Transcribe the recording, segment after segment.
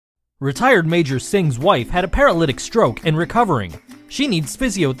Retired Major Singh's wife had a paralytic stroke and recovering. She needs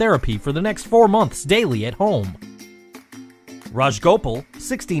physiotherapy for the next 4 months daily at home. Rajgopal,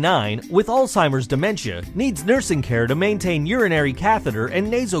 69, with Alzheimer's dementia, needs nursing care to maintain urinary catheter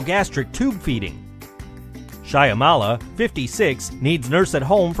and nasogastric tube feeding. Shyamala, 56, needs nurse at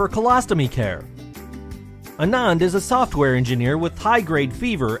home for colostomy care. Anand is a software engineer with high-grade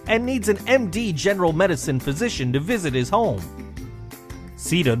fever and needs an MD general medicine physician to visit his home.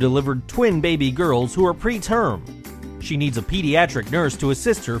 Sita delivered twin baby girls who are preterm. She needs a pediatric nurse to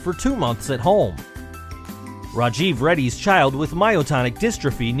assist her for 2 months at home. Rajiv Reddy's child with myotonic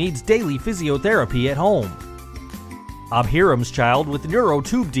dystrophy needs daily physiotherapy at home. Abhiram's child with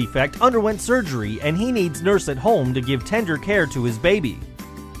neurotube defect underwent surgery and he needs nurse at home to give tender care to his baby.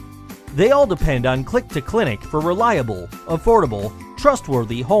 They all depend on Click2clinic for reliable, affordable,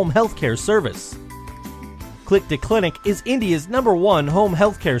 trustworthy home healthcare service. Click2clinic is India's #1 home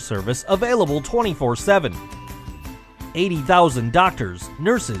healthcare service available 24/7. 80,000 doctors,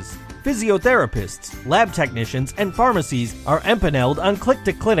 nurses, physiotherapists, lab technicians, and pharmacies are empaneled on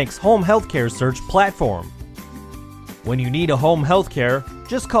Click2clinic's home healthcare search platform. When you need a home healthcare,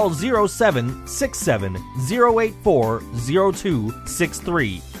 just call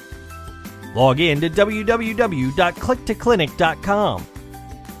 0767-084-0263. Log in to www.click2clinic.com.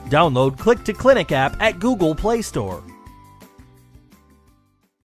 Download Click2clinic app at Google Play Store.